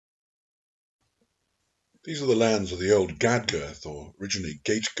These are the lands of the old Gadgirth, or originally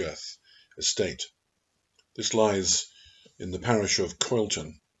Gadgirth, estate. This lies in the parish of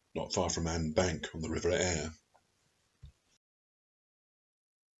Coylton, not far from Annbank on the River Aire.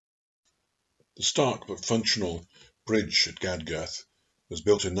 The stark but functional bridge at Gadgirth was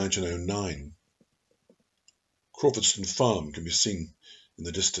built in 1909. Crawfordston Farm can be seen in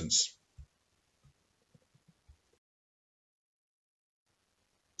the distance.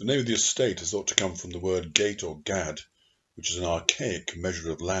 The name of the estate is thought to come from the word gate or gad, which is an archaic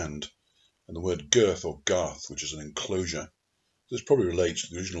measure of land, and the word girth or garth, which is an enclosure. This probably relates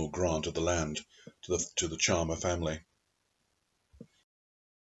to the original grant of the land to the Chalmers family.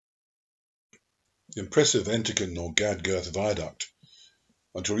 The impressive Enterkin or Gadgirth viaduct,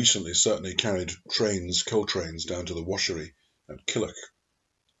 until recently, certainly carried coal trains down to the washery at Killock.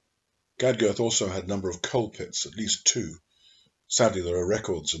 Gadgirth also had a number of coal pits, at least two. Sadly, there are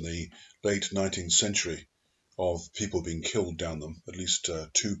records in the late 19th century of people being killed down them. At least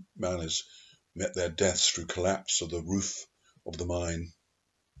two miners met their deaths through collapse of the roof of the mine.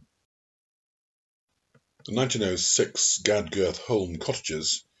 The 1906 Gadgirth Holm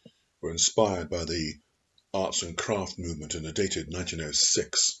Cottages were inspired by the arts and craft movement and are dated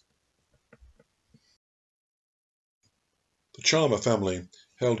 1906. The Chalmers family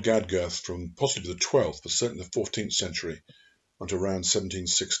held Gadgirth from possibly the 12th, but certainly the 14th century, until around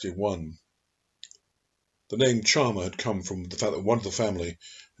 1761. The name Chalmers had come from the fact that one of the family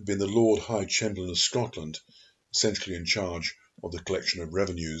had been the Lord High Chamberlain of Scotland, essentially in charge of the collection of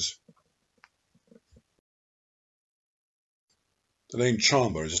revenues. The name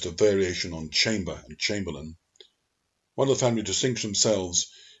Chalmers is just a variation on chamber and chamberlain. One of the family distinguished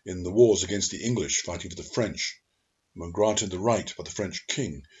themselves in the wars against the English fighting for the French, and were granted the right by the French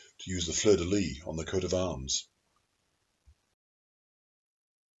king to use the fleur-de-lis on the coat of arms.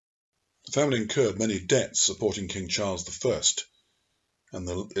 The family incurred many debts supporting King Charles I, and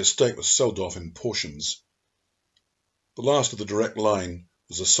the estate was sold off in portions. The last of the direct line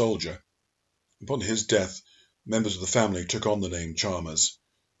was a soldier. Upon his death, members of the family took on the name Chalmers,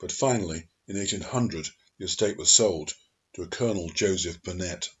 but finally, in 1800, the estate was sold to a Colonel Joseph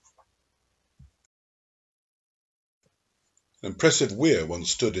Burnett. An impressive weir once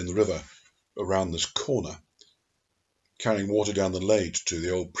stood in the river around this corner, carrying water down the Lade to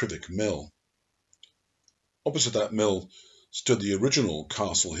the old Privic mill. Opposite that mill stood the original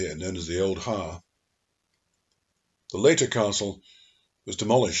castle here, known as the Old Har. The later castle was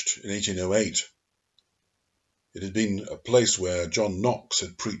demolished in 1808. It had been a place where John Knox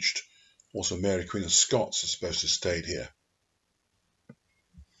had preached. Also Mary Queen of Scots is supposed to have stayed here.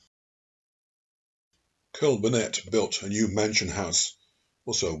 Colonel Burnett built a new mansion house,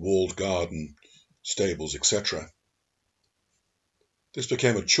 also a walled garden, stables, etc. This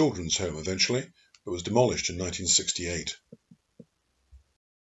became a children's home eventually, but was demolished in 1968.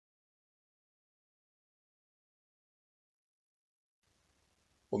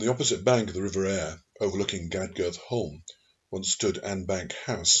 On the opposite bank of the River Aire, overlooking Gadgirth Holm, once stood Annbank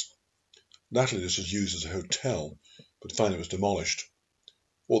House. Latterly this was used as a hotel, but finally it was demolished.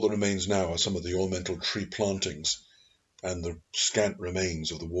 All that remains now are some of the ornamental tree plantings and the scant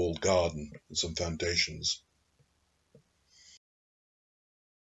remains of the walled garden and some foundations.